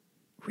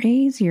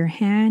Raise your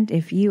hand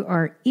if you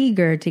are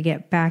eager to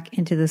get back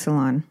into the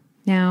salon.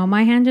 Now,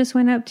 my hand just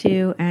went up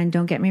too, and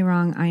don't get me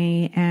wrong,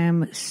 I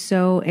am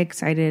so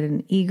excited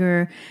and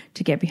eager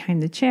to get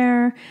behind the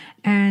chair,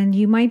 and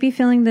you might be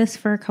feeling this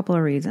for a couple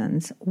of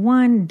reasons.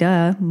 One,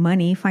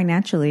 money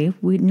financially.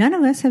 None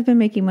of us have been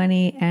making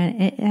money,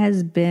 and it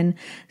has been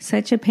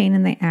such a pain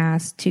in the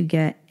ass to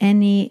get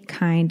any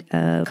kind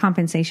of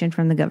compensation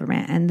from the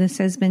government. And this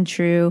has been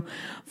true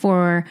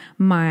for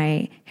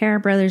my hair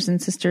brothers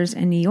and sisters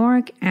in New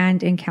York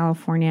and in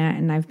California,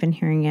 and I've been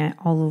hearing it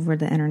all over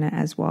the internet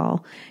as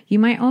well. You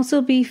might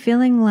also be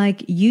feeling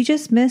like you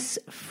just miss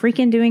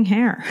freaking doing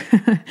hair.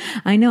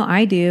 I know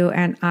I do,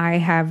 and I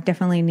have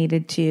definitely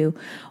needed to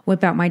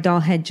whip out my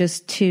doll head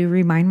just to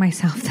remind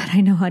myself that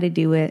I know how to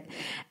do it.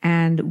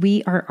 And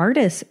we are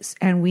artists,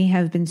 and we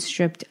have been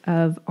stripped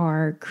of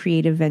our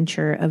creative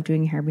venture of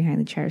doing hair behind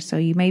the chair. So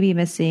you may be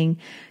missing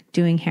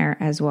doing hair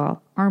as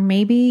well. Or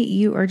maybe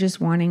you are just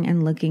wanting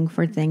and looking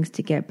for things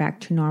to get back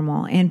to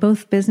normal in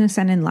both business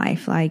and in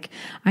life. Like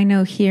I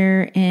know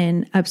here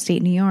in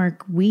upstate New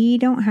York, we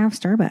don't have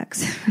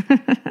Starbucks.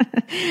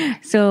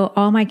 So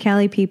all my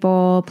Cali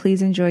people,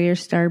 please enjoy your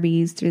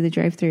Starbies through the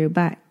drive-thru.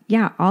 But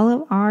yeah, all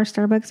of our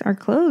Starbucks are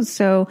closed.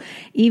 So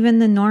even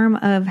the norm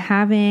of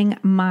having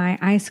my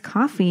iced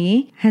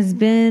coffee has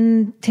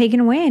been taken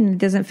away, and it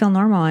doesn't feel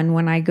normal. And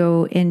when I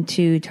go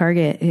into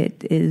Target,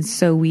 it is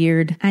so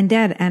weird and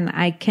dead. And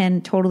I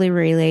can totally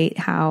relate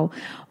how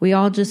we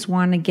all just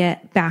want to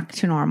get back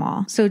to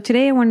normal. So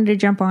today I wanted to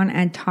jump on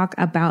and talk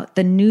about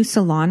the new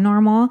salon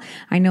normal.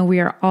 I know we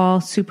are all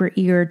super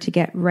eager to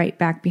get right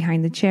back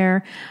behind the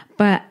chair,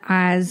 but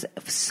as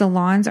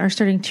salons are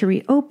starting to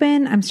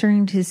reopen, I'm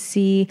starting to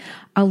see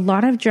a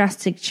lot of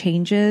drastic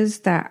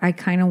changes that I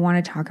kind of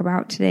want to talk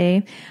about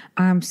today.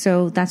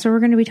 So that's what we're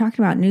going to be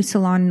talking about. New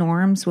salon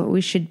norms, what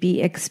we should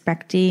be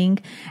expecting,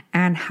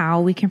 and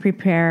how we can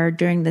prepare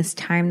during this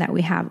time that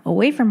we have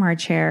away from our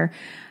chair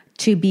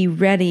to be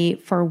ready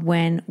for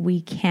when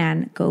we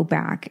can go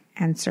back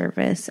and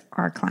service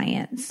our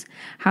clients.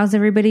 How's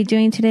everybody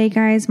doing today,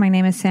 guys? My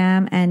name is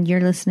Sam, and you're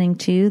listening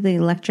to the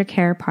Electric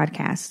Hair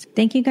Podcast.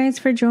 Thank you guys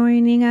for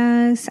joining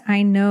us.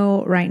 I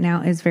know right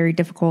now is very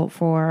difficult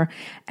for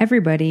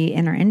everybody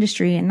in our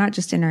industry, and not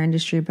just in our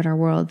industry, but our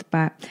world.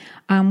 But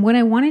what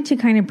I wanted to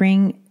kind of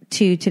bring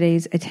to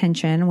today's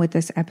attention with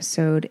this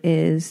episode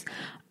is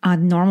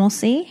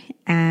normalcy.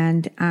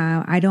 And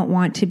I don't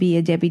want to be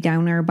a Debbie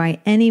Downer by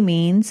any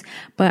means,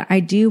 but I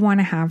do want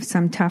to have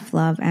some tough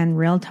love and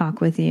real talk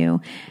with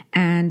you.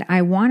 And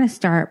I want to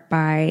start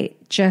by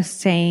just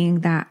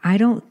saying that I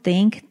don't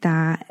think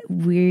that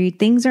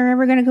things are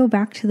ever going to go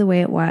back to the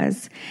way it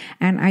was.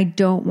 And I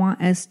don't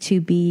want us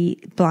to be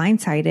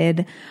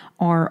blindsided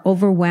or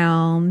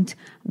overwhelmed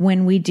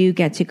when we do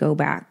get to go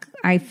back.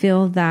 I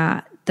feel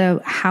that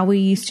how we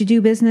used to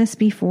do business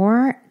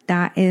before,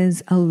 that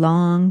is a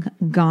long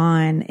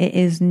gone. It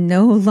is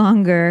no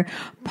longer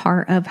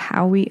part of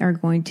how we are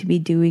going to be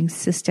doing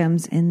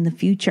systems in the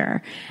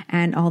future.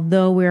 And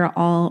although we're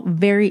all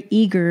very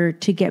eager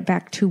to get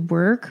back to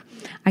work,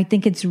 I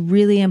think it's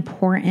really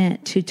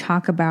important to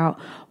talk about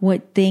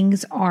what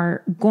things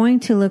are going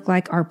to look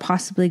like, are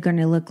possibly going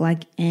to look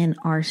like in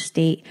our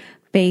state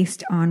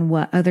based on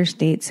what other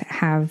states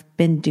have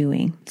been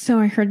doing. So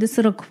I heard this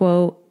little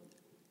quote,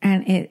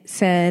 and it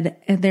said,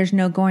 there's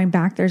no going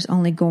back, there's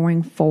only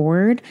going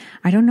forward.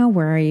 I don't know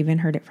where I even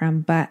heard it from,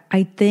 but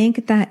I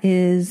think that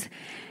is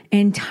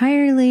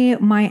entirely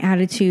my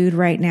attitude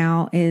right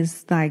now.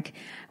 Is like,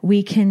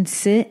 we can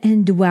sit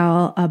and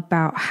dwell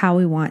about how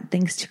we want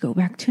things to go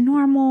back to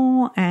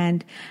normal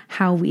and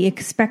how we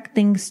expect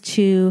things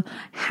to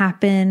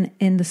happen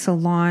in the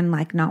salon,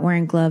 like not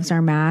wearing gloves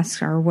or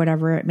masks or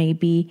whatever it may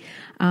be.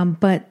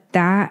 But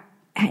that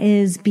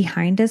is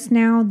behind us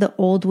now. The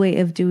old way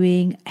of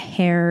doing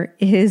hair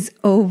is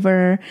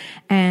over,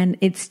 and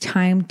it's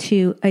time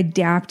to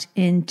adapt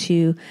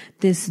into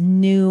this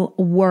new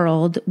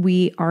world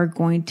we are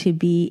going to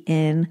be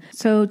in.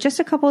 So just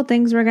a couple of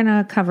things we're going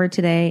to cover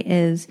today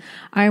is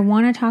I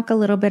want to talk a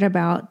little bit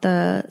about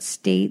the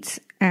states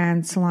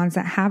and salons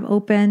that have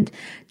opened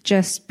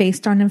just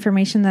based on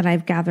information that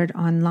I've gathered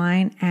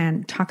online,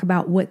 and talk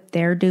about what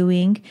they're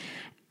doing.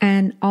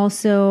 And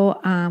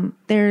also,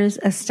 there's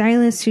a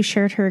stylist who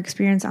shared her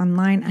experience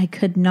online. I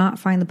could not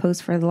find the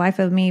post for the life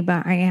of me,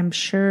 but I am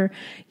sure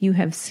you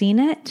have seen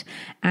it.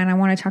 And I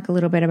want to talk a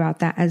little bit about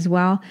that as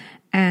well.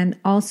 And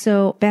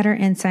also better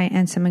insight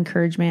and some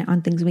encouragement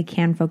on things we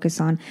can focus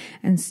on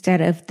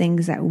instead of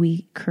things that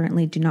we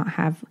currently do not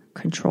have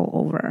control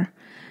over.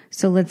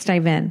 So let's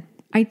dive in.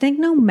 I think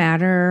no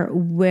matter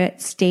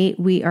what state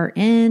we are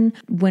in,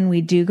 when we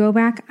do go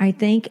back, I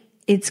think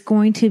it's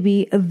going to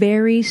be a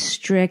very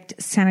strict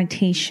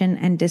sanitation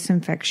and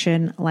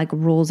disinfection like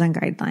rules and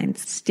guidelines.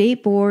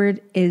 State board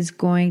is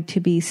going to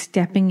be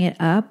stepping it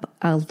up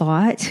a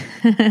lot.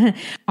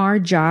 Our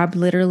job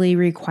literally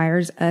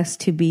requires us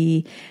to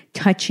be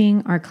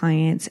touching our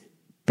clients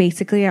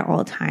basically at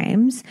all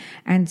times.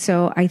 And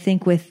so I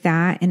think with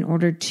that, in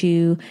order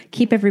to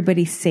keep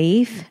everybody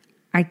safe,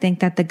 I think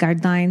that the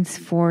guidelines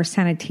for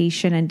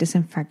sanitation and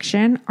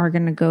disinfection are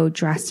going to go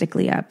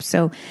drastically up.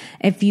 So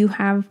if you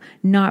have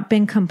not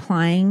been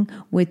complying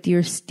with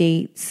your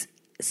state's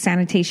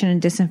sanitation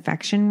and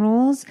disinfection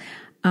rules,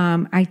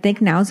 I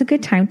think now is a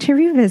good time to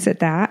revisit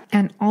that,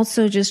 and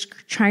also just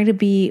try to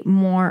be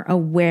more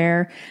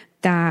aware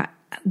that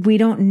we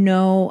don't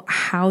know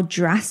how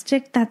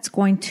drastic that's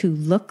going to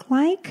look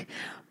like,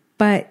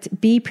 but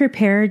be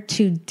prepared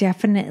to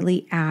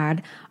definitely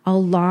add a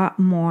lot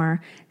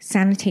more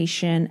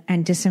sanitation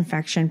and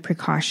disinfection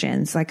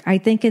precautions. Like, I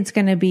think it's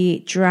going to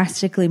be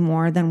drastically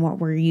more than what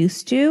we're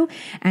used to.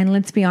 And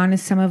let's be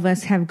honest, some of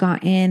us have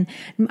gotten,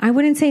 I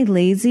wouldn't say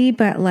lazy,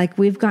 but like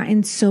we've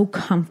gotten so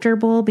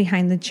comfortable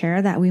behind the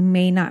chair that we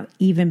may not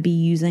even be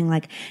using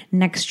like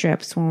neck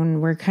strips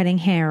when we're cutting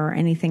hair or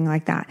anything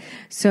like that.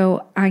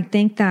 So I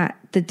think that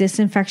the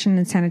disinfection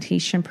and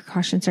sanitation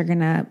precautions are going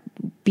to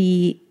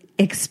be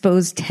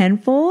exposed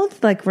tenfold,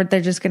 like where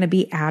they're just going to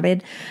be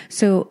added.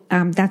 So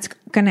that's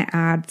going to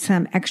add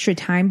some extra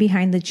time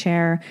behind the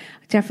chair,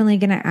 definitely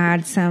going to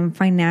add some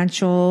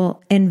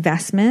financial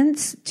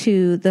investments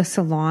to the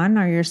salon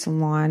or your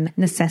salon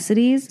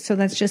necessities. So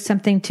that's just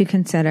something to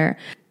consider.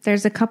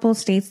 There's a couple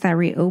states that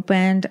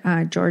reopened,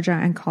 Georgia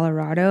and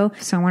Colorado.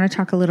 So I want to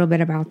talk a little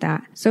bit about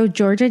that. So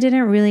Georgia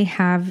didn't really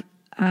have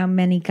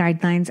many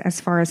guidelines as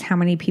far as how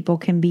many people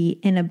can be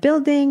in a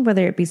building,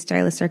 whether it be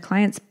stylists or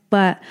clients.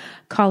 But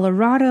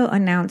Colorado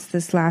announced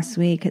this last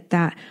week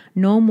that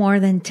no more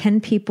than 10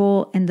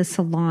 people in the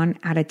salon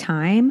at a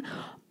time,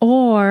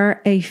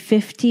 or a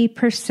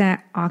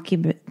 50%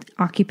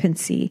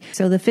 occupancy.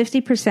 So the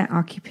 50%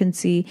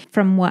 occupancy,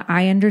 from what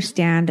I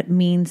understand,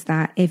 means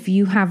that if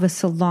you have a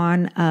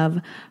salon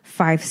of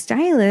 5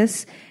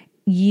 stylists,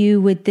 you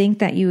would think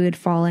that you would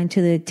fall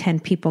into the 10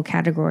 people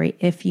category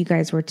if you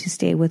guys were to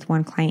stay with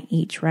one client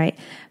each, right?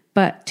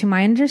 But to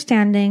my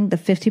understanding, the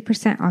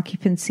 50%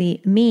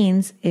 occupancy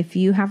means if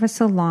you have a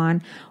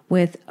salon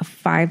with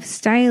 5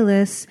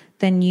 stylists,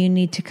 then you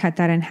need to cut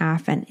that in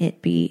half and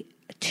it be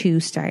 2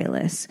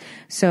 stylists.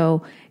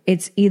 So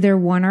it's either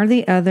one or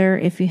the other.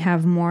 If you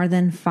have more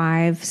than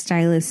 5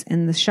 stylists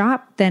in the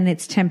shop, then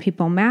it's 10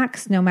 people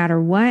max, no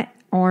matter what,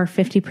 or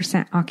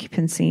 50%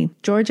 occupancy.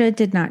 Georgia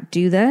did not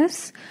do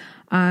this.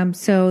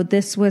 So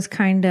this was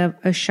kind of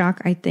a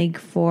shock, I think,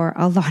 for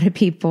a lot of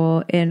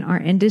people in our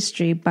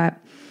industry. But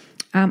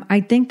I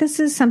think this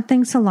is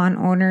something salon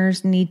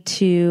owners need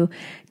to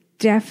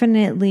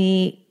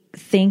definitely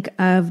think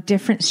of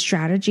different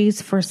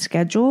strategies for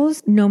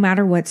schedules, no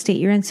matter what state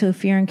you're in. So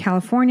if you're in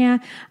California,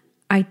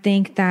 I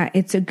think that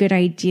it's a good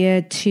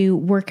idea to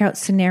work out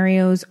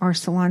scenarios or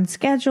salon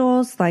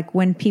schedules, like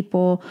when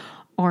people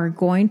are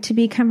going to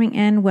be coming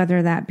in,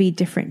 whether that be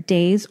different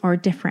days or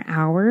different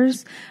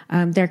hours.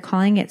 They're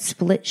calling it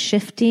split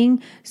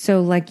shifting. So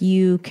like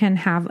you can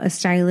have a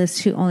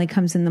stylist who only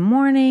comes in the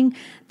morning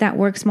that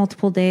works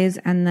multiple days,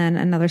 and then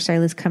another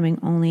stylist coming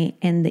only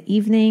in the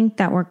evening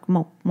that work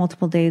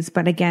multiple days.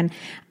 But again,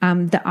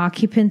 the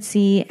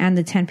occupancy and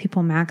the 10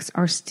 people max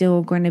are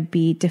still going to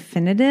be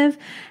definitive.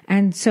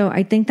 And so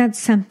I think that's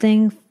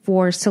something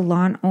for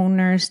salon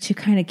owners to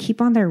kind of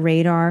keep on their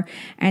radar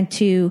and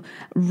to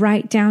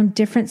write down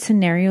different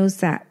scenarios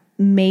that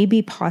may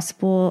be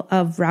possible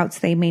of routes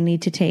they may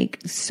need to take.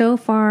 So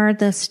far,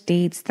 the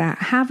states that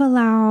have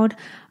allowed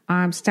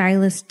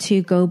stylists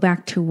to go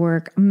back to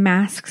work,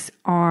 masks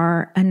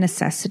are a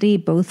necessity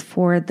both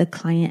for the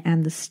client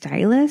and the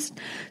stylist.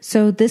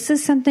 So this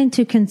is something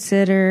to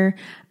consider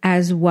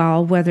as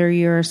well, whether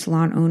you're a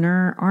salon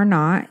owner or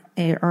not,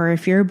 or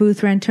if you're a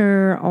booth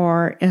renter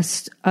or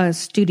a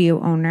studio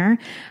owner.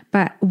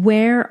 But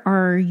where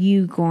are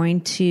you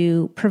going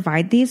to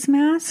provide these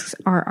masks?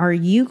 Or are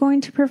you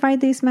going to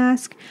provide these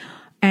masks?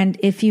 And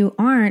if you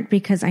aren't,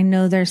 because I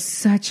know there's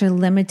such a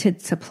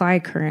limited supply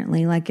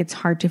currently, like it's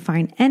hard to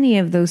find any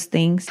of those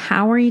things,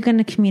 how are you going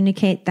to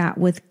communicate that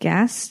with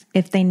guests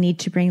if they need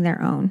to bring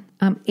their own?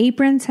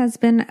 Aprons has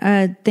been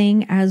a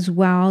thing as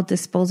well,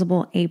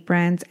 disposable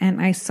aprons.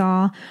 And I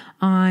saw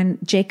on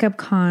Jacob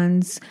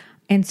Kahn's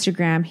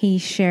Instagram, he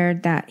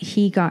shared that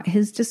he got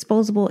his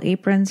disposable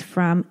aprons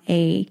from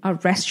a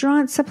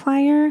restaurant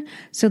supplier.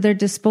 So they're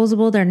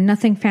disposable. They're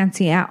nothing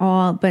fancy at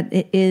all, but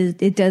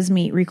it does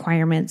meet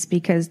requirements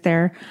because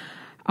they're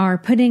are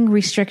putting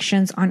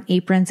restrictions on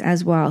aprons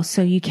as well.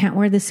 So you can't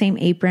wear the same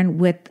apron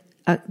with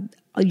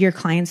your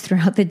clients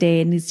throughout the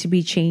day. It needs to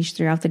be changed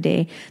throughout the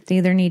day. They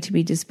either need to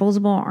be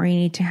disposable or you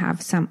need to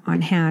have some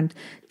on hand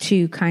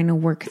to kind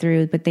of work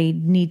through, but they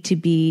need to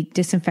be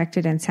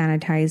disinfected and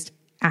sanitized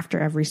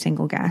after every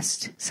single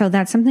guest. So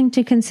that's something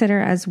to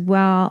consider as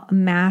well,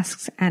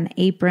 masks and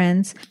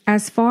aprons.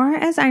 As far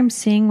as I'm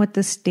seeing with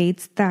the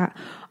states that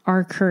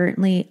are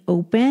currently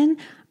open,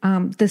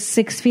 the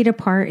 6 feet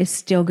apart is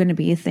still going to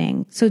be a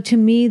thing. So to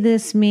me,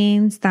 this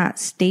means that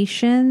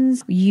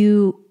stations,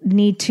 you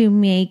need to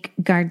make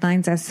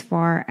guidelines as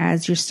far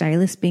as your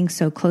stylists being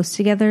so close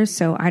together.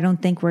 So I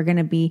don't think we're going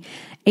to be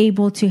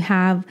able to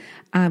have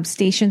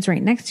stations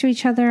right next to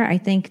each other. I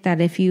think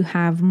that if you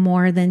have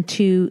more than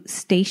 2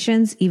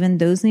 stations, even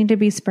those need to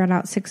be spread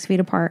out 6 feet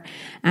apart.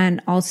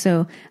 And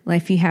also,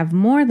 if you have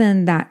more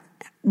than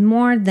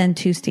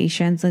 2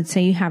 stations, let's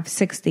say you have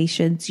 6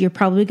 stations, you're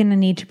probably going to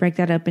need to break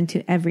that up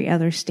into every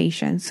other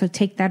station. So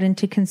take that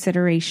into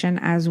consideration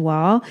as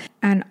well.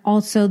 And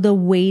also the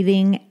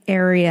waiting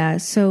area.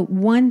 So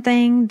one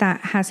thing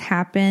that has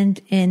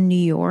happened in New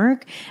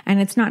York, and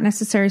it's not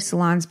necessarily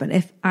salons, but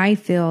if I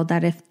feel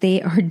that if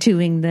they are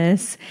doing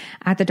this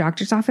at the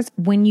doctor's office,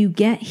 when you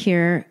get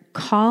here,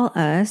 call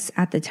us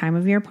at the time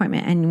of your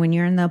appointment and when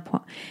you're in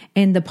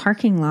the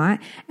parking lot,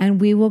 and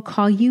we will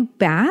call you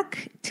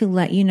back to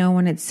let you know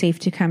when it's safe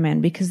to come in,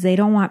 because they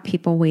don't want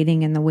people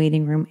waiting in the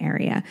waiting room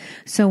area.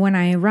 So when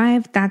I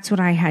arrived, that's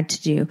what I had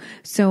to do.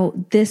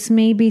 So this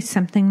may be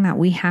something that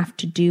we have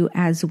to do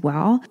as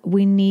well.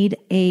 We need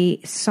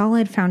a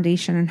solid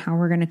foundation in how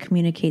we're going to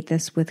communicate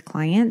this with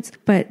clients.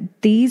 But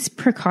these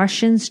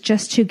precautions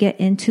just to get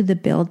into the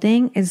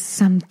building is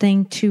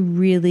something to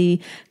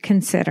really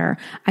consider.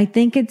 I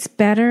think it's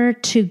better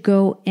to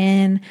go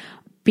in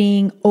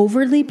being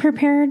overly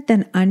prepared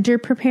than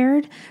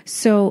underprepared.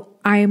 So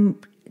I'm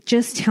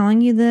just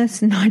telling you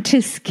this not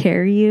to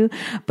scare you,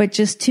 but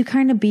just to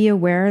kind of be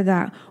aware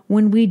that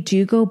when we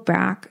do go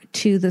back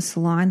to the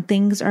salon,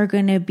 things are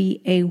going to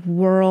be a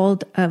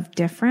world of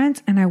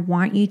difference. And I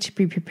want you to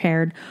be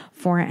prepared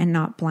for it and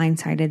not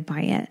blindsided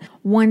by it.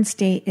 One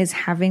state is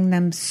having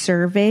them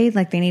surveyed,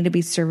 like they need to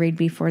be surveyed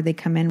before they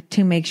come in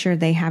to make sure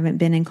they haven't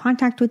been in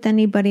contact with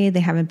anybody,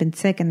 they haven't been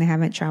sick, and they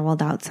haven't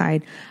traveled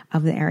outside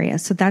of the area.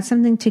 So that's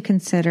something to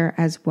consider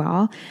as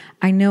well.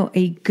 I know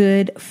a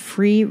good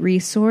free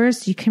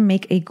resource. You can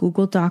make a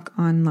Google Doc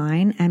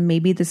online, and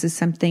maybe this is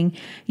something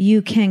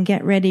you can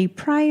get ready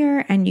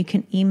prior and you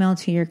can email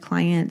to your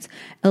clients,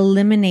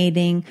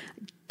 eliminating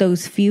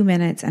those few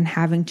minutes and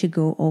having to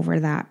go over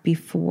that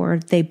before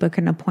they book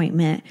an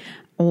appointment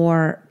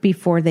or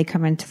before they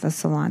come into the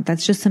salon.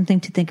 That's just something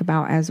to think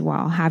about as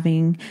well,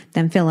 having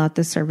them fill out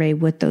the survey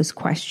with those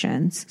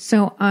questions.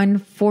 So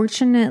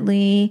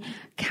unfortunately,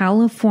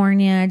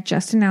 California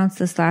just announced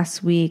this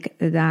last week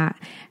that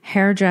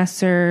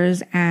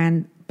hairdressers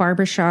and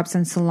barbershops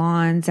and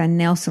salons and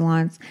nail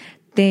salons,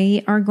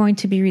 they are going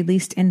to be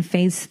released in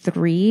phase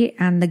 3.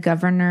 And the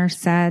governor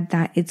said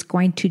that it's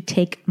going to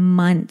take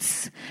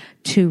months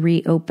to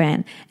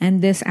reopen.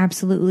 And this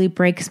absolutely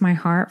breaks my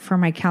heart for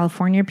my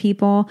California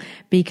people,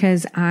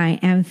 because I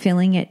am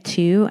feeling it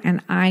too.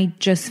 And I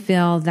just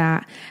feel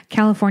that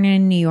California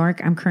and New York,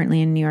 I'm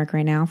currently in New York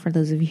right now, for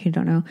those of you who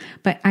don't know,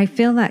 but I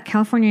feel that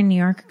California and New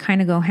York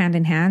kind of go hand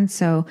in hand.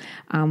 So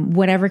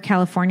whatever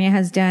California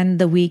has done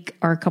the week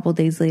or a couple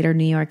days later,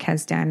 New York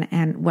has done,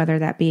 and whether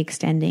that be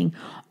extending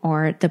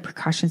or the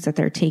precautions that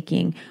they're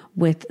taking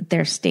with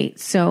their state.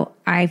 So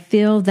I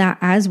feel that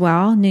as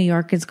well, New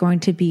York is going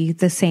to be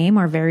the same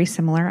or very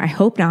similar. I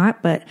hope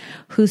not, but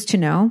who's to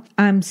know?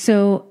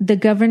 So the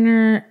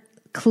governor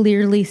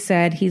clearly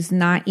said he's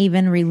not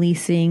even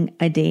releasing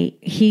a date.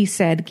 He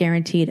said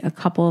guaranteed a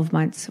couple of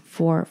months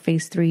for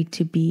phase 3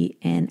 to be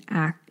in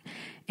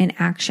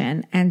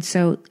action. And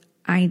so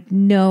I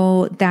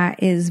know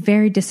that is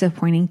very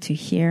disappointing to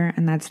hear,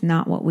 and that's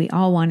not what we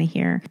all want to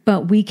hear.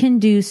 But we can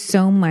do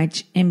so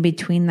much in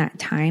between that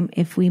time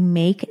if we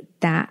make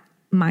that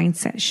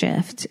mindset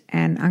shift.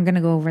 And I'm going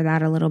to go over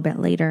that a little bit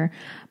later.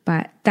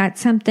 But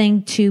that's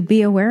something to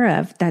be aware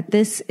of, that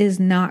this is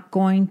not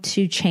going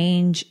to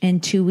change in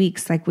 2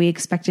 weeks like we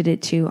expected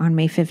it to on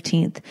May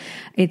 15th.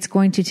 It's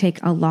going to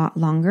take a lot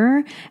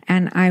longer.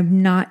 And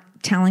I'm not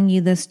telling you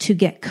this to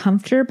get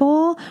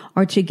comfortable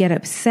or to get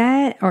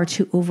upset or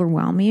to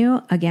overwhelm you.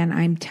 Again,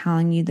 I'm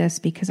telling you this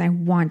because I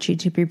want you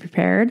to be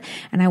prepared,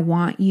 and I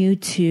want you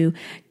to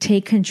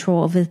take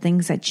control of the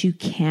things that you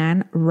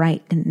can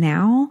right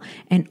now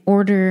in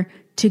order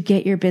to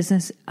get your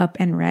business up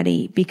and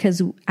ready.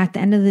 Because at the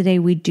end of the day,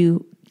 we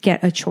do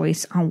get a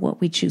choice on what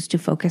we choose to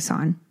focus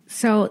on.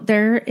 So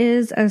there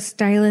is a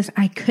stylist.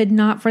 I could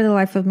not for the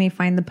life of me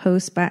find the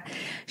post, but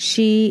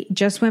she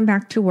just went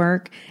back to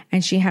work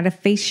and she had a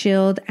face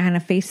shield and a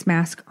face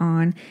mask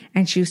on.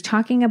 And she was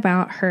talking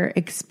about her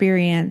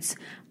experience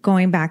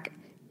going back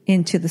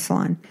into the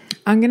salon.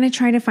 I'm going to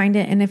try to find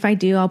it. And if I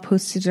do, I'll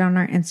post it on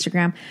our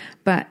Instagram.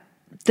 But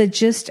the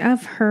gist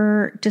of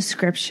her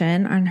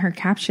description on her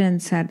caption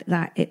said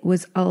that it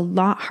was a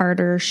lot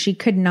harder. She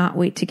could not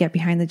wait to get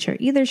behind the chair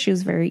either. She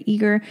was very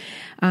eager,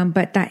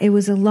 but that it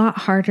was a lot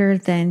harder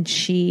than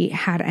she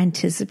had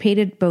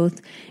anticipated, both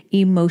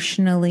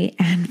emotionally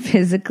and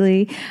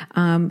physically.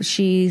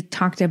 She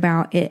talked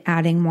about it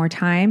adding more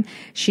time.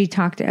 She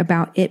talked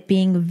about it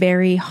being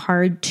very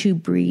hard to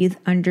breathe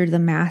under the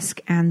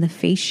mask and the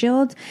face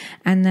shield.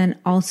 And then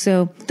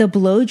also the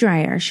blow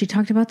dryer. She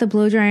talked about the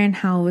blow dryer and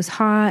how it was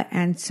hot,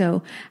 and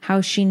so how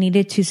she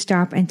needed to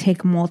stop and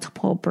take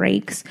multiple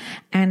breaks.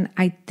 And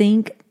I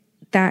think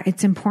that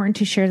it's important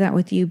to share that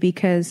with you,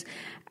 because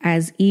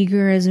as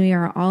eager as we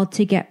are all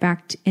to get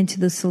back into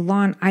the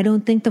salon, I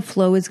don't think the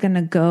flow is going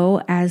to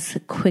go as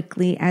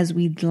quickly as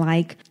we'd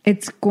like.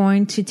 It's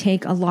going to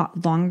take a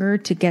lot longer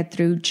to get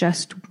through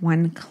just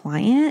one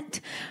client,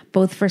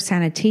 both for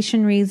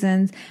sanitation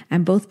reasons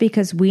and both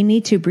because we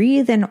need to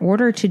breathe in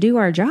order to do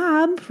our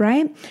job,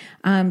 right?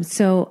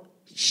 So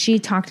she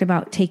talked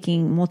about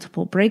taking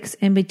multiple breaks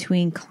in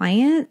between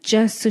clients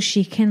just so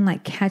she can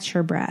like catch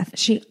her breath.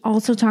 She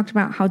also talked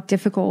about how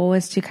difficult it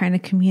was to kind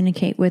of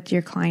communicate with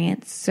your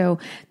clients. So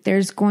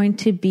there's going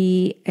to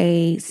be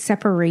a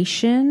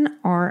separation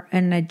or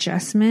an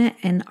adjustment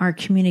in our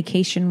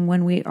communication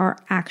when we are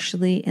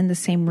actually in the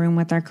same room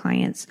with our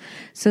clients.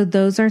 So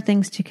those are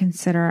things to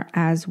consider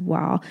as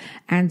well.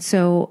 And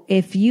so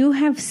if you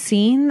have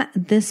seen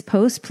this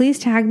post, please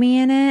tag me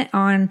in it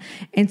on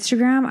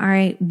Instagram.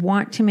 I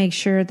want to make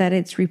sure that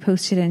it's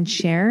reposted and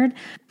shared.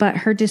 But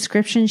her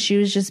description, she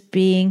was just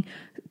being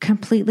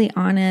completely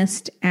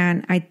honest.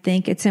 And I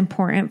think it's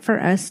important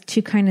for us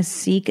to kind of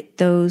seek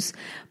those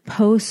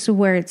posts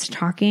where it's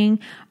talking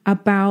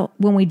about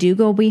when we do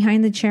go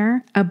behind the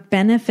chair, a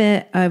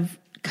benefit of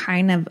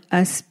kind of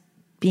us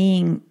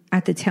being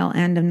at the tail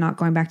end of not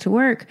going back to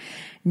work.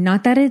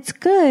 Not that it's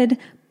good,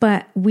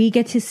 but we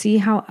get to see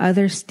how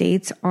other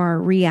states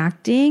are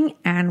reacting,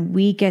 and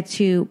we get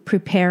to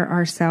prepare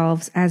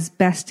ourselves as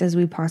best as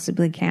we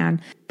possibly can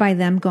by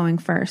them going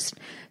first.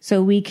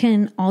 So we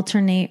can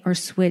alternate or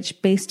switch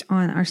based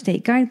on our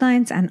state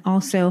guidelines and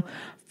also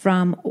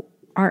from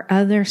our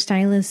other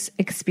stylist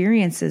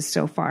experiences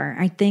so far.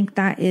 I think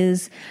that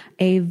is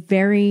a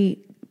very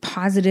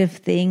positive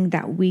thing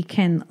that we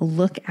can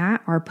look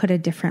at or put a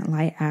different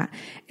light at,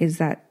 is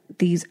that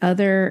these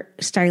other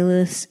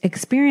stylist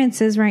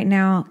experiences right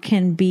now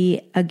can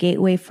be a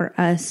gateway for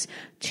us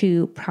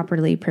to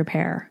properly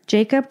prepare.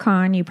 Jacob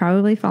Kahn, you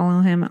probably follow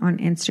him on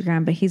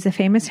Instagram, but he's a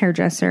famous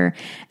hairdresser.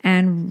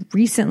 And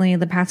recently,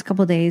 the past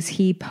couple of days,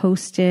 he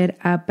posted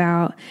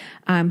about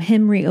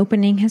him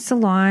reopening his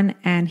salon,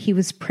 and he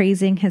was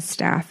praising his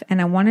staff.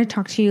 And I want to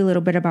talk to you a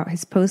little bit about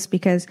his post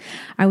because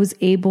I was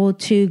able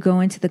to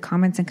go into the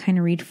comments and kind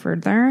of read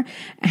further.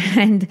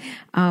 And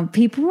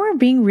people were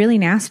being really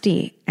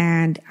nasty.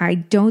 And I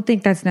don't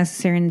think that's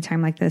necessary in a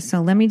time like this.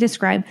 So let me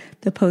describe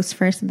the post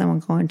first and then we'll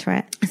go into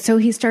it. So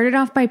he started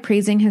off by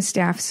praising his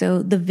staff.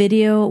 So the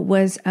video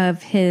was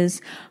of his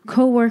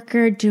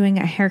coworker doing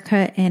a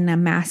haircut in a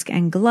mask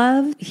and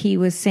glove. He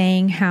was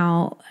saying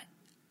how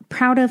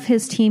proud of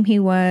his team he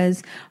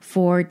was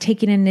for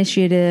taking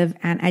initiative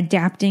and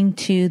adapting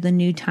to the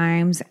new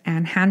times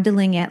and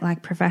handling it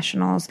like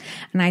professionals.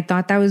 And I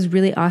thought that was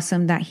really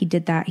awesome that he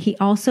did that. He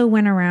also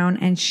went around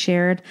and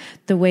shared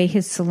the way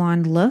his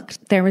salon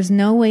looked. There was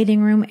no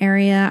waiting room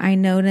area. I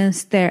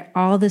noticed that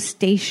all the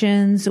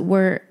stations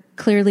were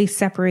clearly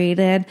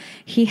separated.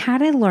 He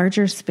had a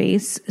larger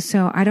space,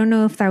 so I don't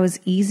know if that was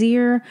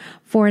easier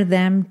for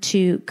them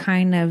to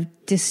kind of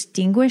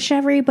distinguish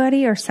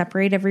everybody or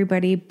separate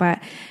everybody,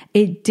 but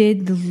it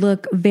did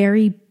look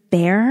very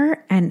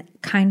bare and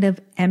kind of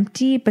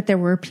empty, but there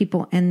were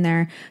people in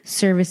there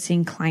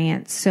servicing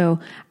clients. So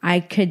I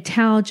could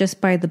tell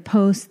just by the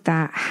post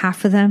that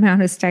half of the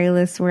amount of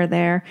stylists were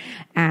there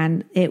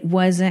and it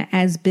wasn't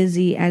as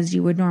busy as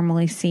you would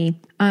normally see.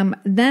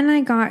 Then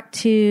I got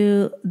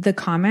to the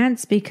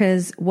comments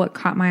because what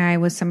caught my eye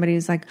was somebody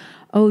was like,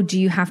 oh, do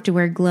you have to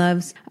wear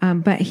gloves?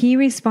 But he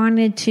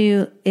responded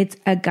to, it's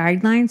a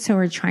guideline. So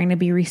we're trying to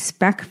be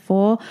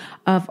respectful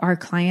of our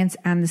clients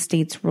and the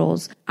state's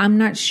rules. I'm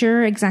not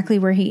sure exactly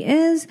where he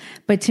is,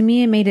 but to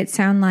me, it made it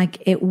sound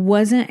like it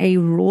wasn't a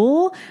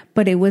rule,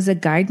 but it was a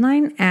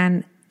guideline.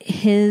 And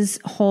his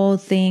whole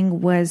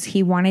thing was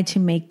he wanted to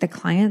make the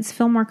clients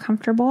feel more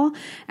comfortable.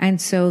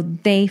 And so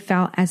they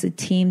felt as a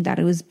team that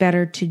it was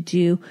better to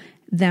do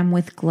them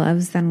with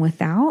gloves than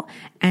without.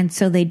 And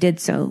so they did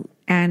so.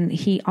 And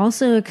he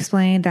also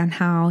explained on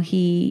how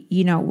he,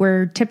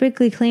 we're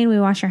typically clean, we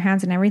wash our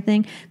hands and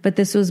everything, but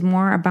this was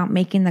more about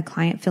making the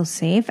client feel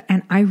safe.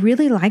 And I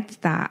really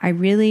liked that.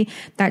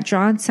 That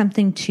drawed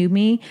something to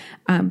me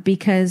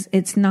because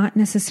it's not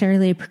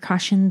necessarily a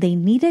precaution they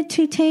needed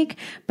to take,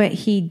 but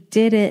he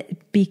did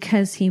it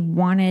because he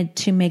wanted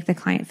to make the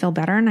client feel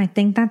better. And I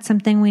think that's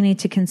something we need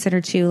to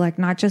consider too, like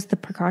not just the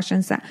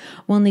precautions that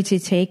we'll need to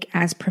take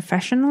as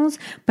professionals,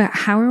 but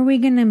how are we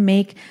going to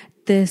make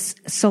this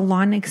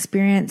salon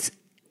experience,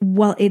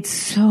 well, it's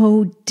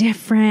so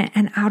different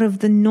and out of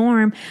the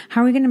norm.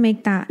 How are we going to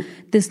make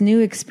this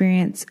new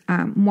experience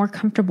more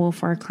comfortable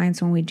for our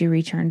clients when we do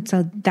return?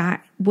 So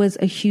that was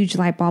a huge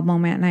light bulb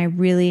moment. And I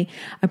really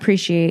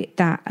appreciate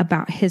that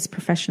about his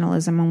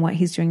professionalism and what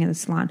he's doing in the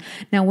salon.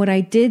 Now, what I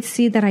did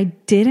see that I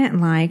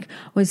didn't like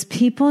was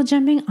people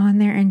jumping on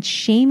there and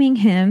shaming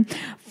him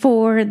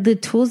for the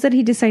tools that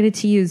he decided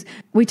to use.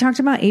 We talked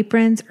about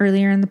aprons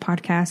earlier in the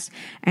podcast.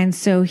 And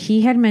so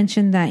he had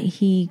mentioned that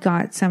he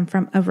got some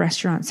from a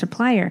restaurant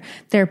supplier.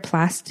 They're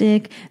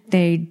plastic.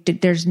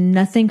 There's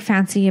nothing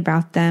fancy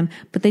about them,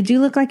 but they do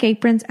look like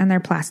aprons and they're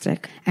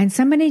plastic. And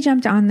somebody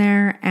jumped on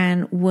there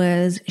and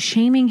was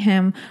shaming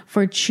him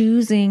for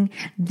choosing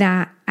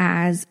that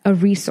as a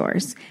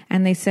resource.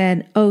 And they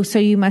said, oh, so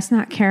you must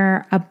not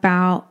care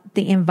about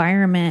the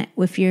environment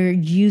if you're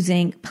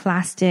using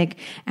plastic,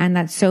 and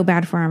that's so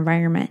bad for our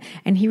environment.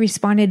 And he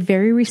responded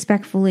very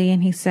respectfully,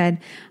 and he said,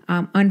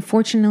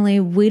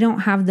 unfortunately, we don't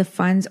have the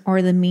funds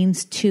or the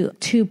means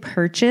to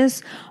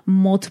purchase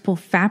multiple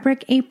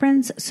fabric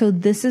aprons. So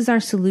this is our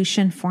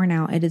solution for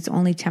now. It is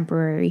only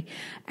temporary.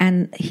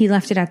 And he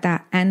left it at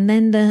that. And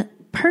then the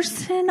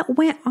person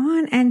went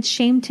on and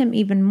shamed him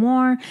even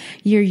more.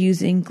 You're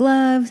using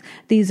gloves.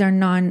 These are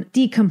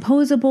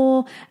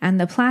non-decomposable, and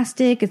the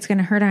plastic, it's going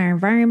to hurt our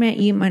environment.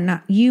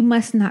 You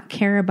must not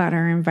care about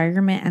our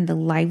environment and the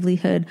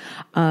livelihood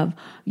of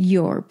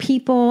your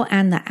people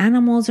and the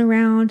animals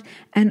around.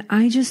 And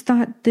I just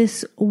thought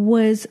this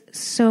was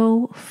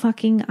so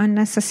fucking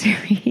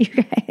unnecessary, you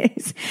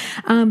guys.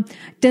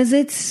 Does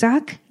it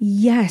suck?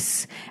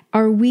 Yes.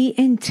 Are we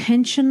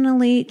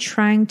intentionally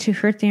trying to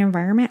hurt the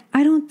environment?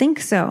 I don't think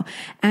so.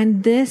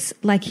 And this,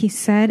 like he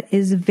said,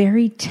 is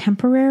very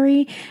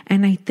temporary.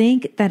 And I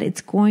think that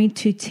it's going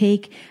to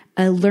take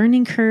a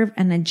learning curve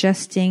and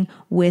adjusting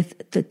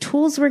with the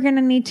tools we're going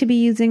to need to be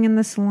using in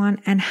the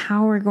salon and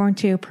how we're going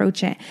to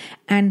approach it.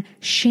 And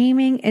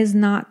shaming is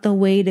not the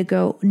way to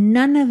go.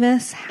 None of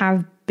us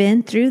have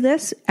been through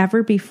this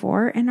ever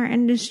before in our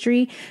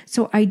industry.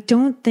 So I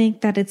don't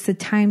think that it's the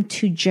time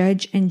to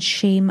judge and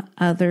shame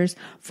others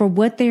for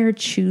what they are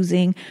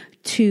choosing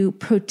to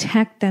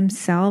protect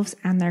themselves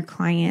and their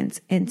clients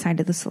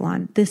inside of the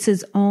salon. This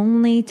is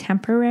only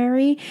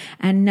temporary,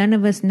 and none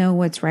of us know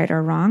what's right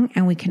or wrong.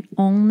 And we can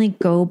only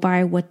go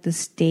by what the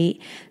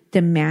state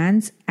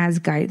demands as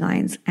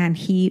guidelines. And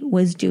he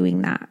was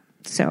doing that.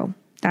 So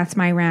that's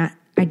my rant.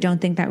 I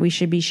don't think that we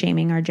should be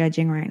shaming or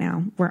judging right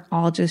now. We're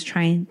all just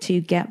trying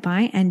to get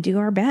by and do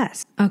our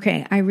best.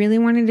 Okay, I really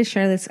wanted to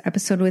share this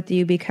episode with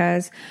you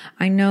because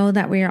I know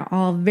that we are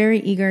all very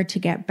eager to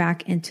get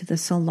back into the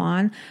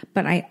salon,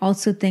 but I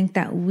also think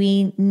that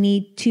we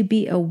need to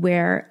be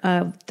aware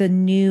of the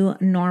new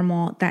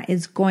normal that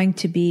is going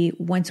to be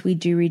once we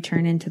do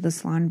return into the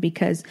salon,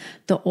 because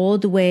the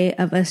old way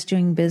of us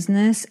doing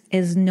business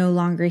is no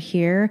longer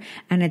here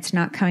and it's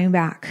not coming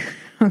back.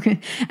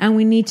 Okay. And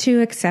we need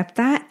to accept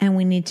that, and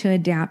we need to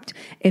adapt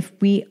if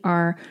we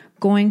are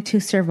going to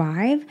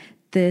survive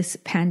this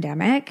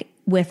pandemic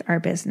with our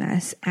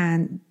business.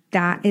 And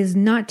that is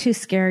not to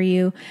scare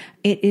you.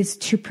 It is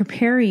to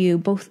prepare you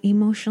both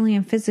emotionally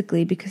and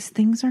physically, because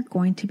things are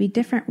going to be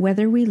different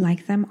whether we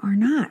like them or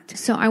not.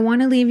 So I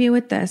want to leave you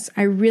with this.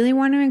 I really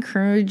want to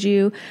encourage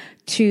you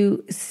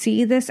to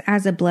see this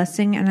as a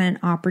blessing and an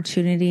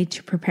opportunity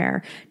to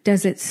prepare.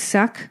 Does it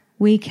suck?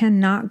 We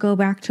cannot go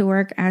back to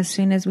work as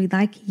soon as we'd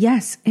like.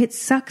 Yes, it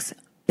sucks.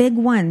 Big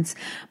ones.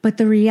 But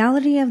the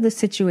reality of the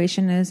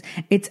situation is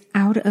it's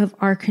out of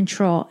our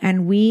control,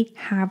 and we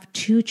have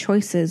two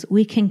choices.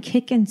 We can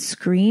kick and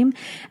scream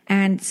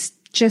and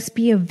just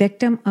be a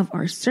victim of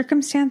our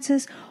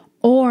circumstances,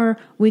 or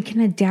we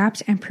can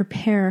adapt and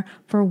prepare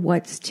for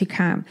what's to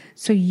come.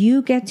 So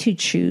you get to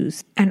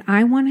choose. And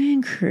I want to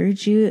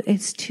encourage you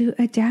is to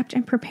adapt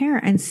and prepare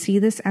and see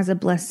this as a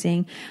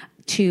blessing,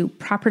 to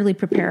properly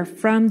prepare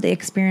from the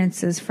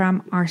experiences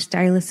from our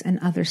stylists in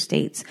other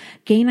states.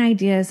 Gain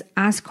ideas,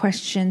 ask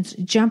questions,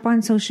 jump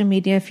on social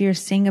media if you're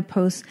seeing a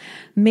post.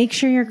 Make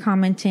sure you're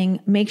commenting,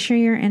 make sure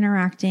you're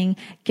interacting,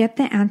 get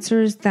the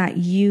answers that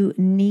you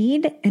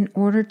need in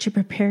order to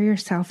prepare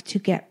yourself to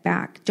get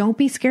back. Don't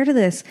be scared of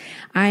this.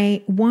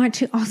 I want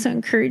to also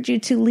encourage you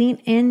to lean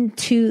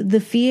into the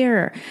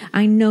fear.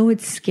 I know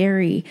it's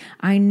scary.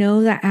 I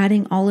know that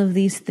adding all of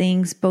these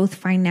things, both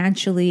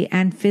financially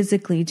and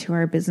physically, to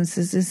our businesses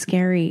is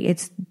scary.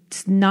 It's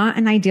not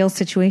an ideal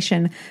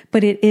situation,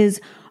 but it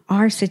is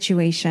our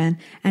situation.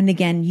 And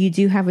again, you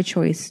do have a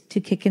choice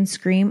to kick and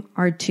scream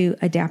or to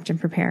adapt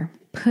and prepare.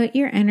 Put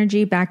your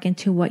energy back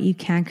into what you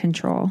can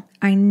control.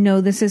 I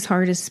know this is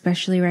hard,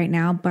 especially right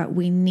now, but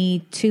we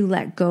need to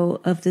let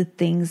go of the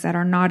things that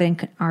are not in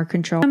our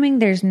control.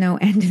 There's no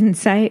end in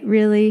sight,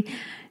 really.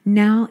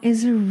 Now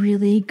is a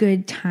really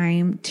good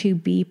time to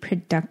be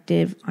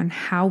productive on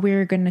how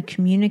we're going to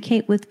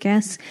communicate with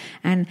guests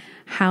and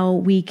how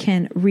we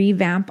can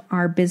revamp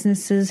our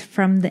businesses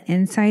from the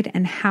inside,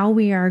 and how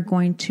we are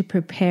going to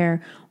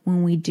prepare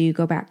when we do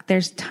go back.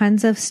 There's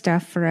tons of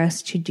stuff for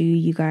us to do,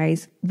 you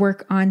guys.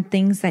 Work on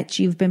things that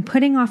you've been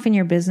putting off in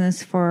your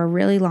business for a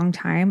really long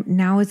time.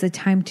 Now is the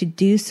time to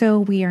do so.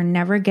 We are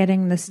never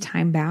getting this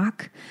time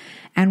back.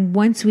 And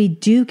once we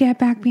do get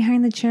back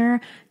behind the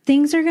chair,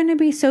 things are going to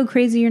be so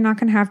crazy, you're not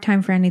going to have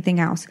time for anything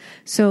else.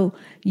 So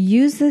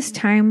use this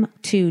time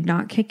to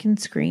not kick and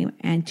scream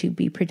and to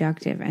be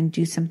productive and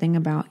do something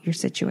about your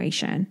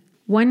situation.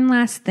 One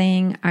last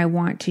thing I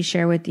want to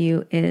share with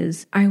you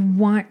is I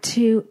want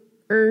to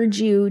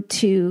urge you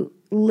to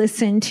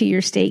listen to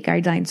your state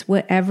guidelines,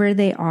 whatever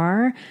they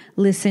are,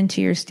 listen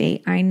to your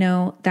state. I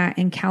know that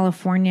in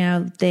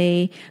California,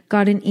 they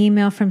got an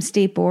email from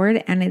state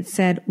board and it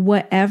said,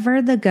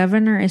 whatever the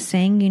governor is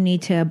saying, you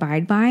need to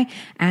abide by.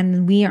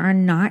 And we are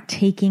not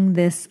taking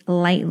this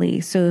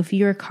lightly. So if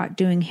you're caught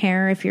doing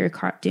hair, if you're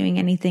caught doing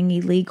anything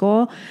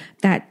illegal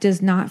that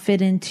does not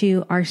fit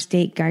into our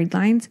state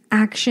guidelines,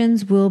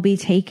 actions will be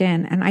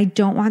taken. And I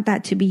don't want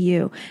that to be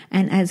you.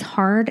 And as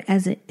hard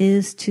as it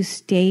is to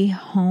stay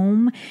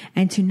home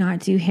and to not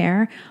do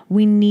hair,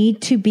 we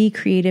need to be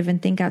creative and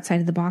think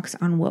outside of the box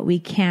on what we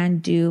can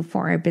do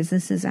for our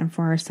businesses and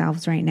for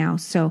ourselves right now.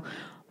 So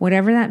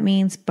whatever that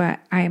means,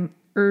 but I'm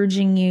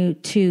urging you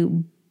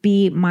to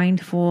be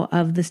mindful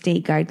of the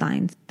state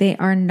guidelines. They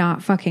are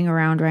not fucking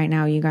around right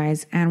now, you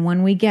guys. And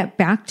when we get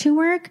back to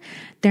work,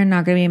 they're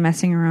not going to be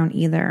messing around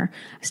either.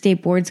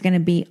 State board's going to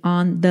be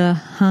on the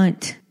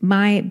hunt.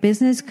 My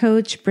business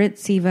coach, Britt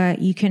Siva,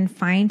 you can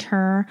find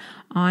her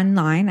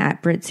online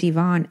at Britt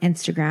Siva on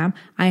Instagram.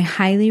 I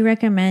highly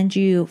recommend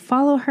you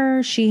follow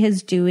her. She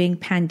is doing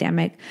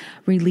pandemic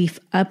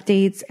relief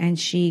updates and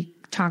she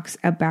talks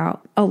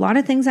about a lot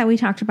of things that we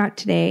talked about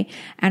today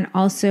and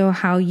also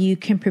how you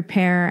can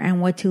prepare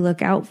and what to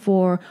look out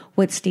for,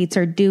 what states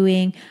are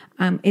doing.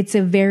 It's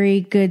a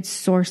very good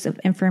source of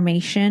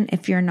information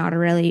if you're not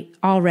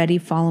already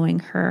following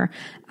her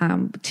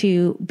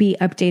to be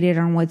updated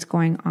on what's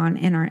going on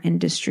in our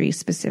industry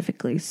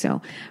specifically.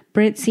 So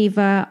Britt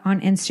Siva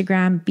on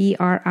Instagram,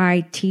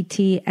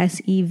 BRITTSEVA.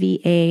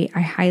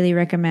 I highly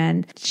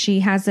recommend.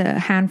 She has a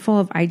handful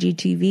of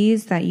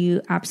IGTVs that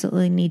you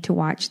absolutely need to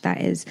watch that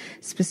is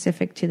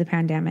specific to the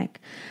pandemic.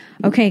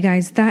 Okay,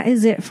 guys, that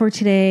is it for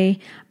today.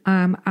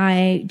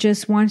 I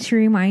just want to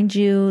remind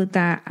you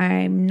that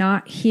I'm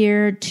not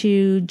here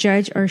to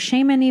judge or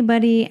shame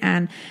anybody,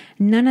 and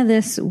none of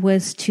this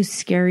was to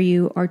scare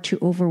you or to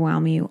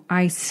overwhelm you.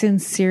 I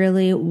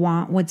sincerely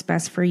want what's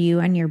best for you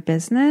and your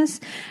business.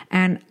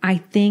 And I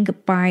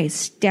think by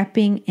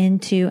stepping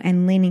into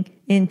and leaning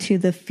into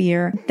the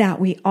fear that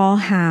we all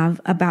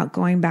have about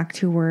going back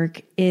to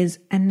work is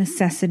a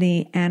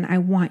necessity. And I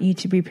want you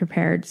to be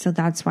prepared. So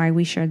that's why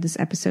we shared this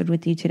episode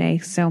with you today.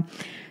 So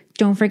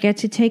don't forget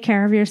to take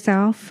care of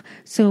yourself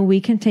so we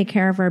can take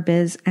care of our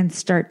biz and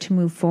start to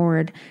move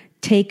forward.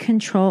 Take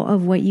control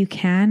of what you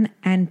can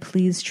and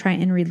please try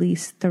and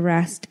release the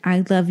rest.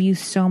 I love you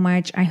so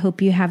much. I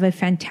hope you have a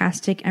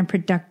fantastic and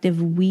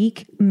productive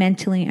week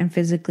mentally and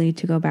physically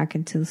to go back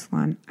into the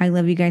salon. I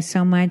love you guys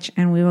so much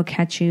and we will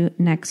catch you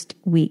next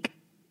week.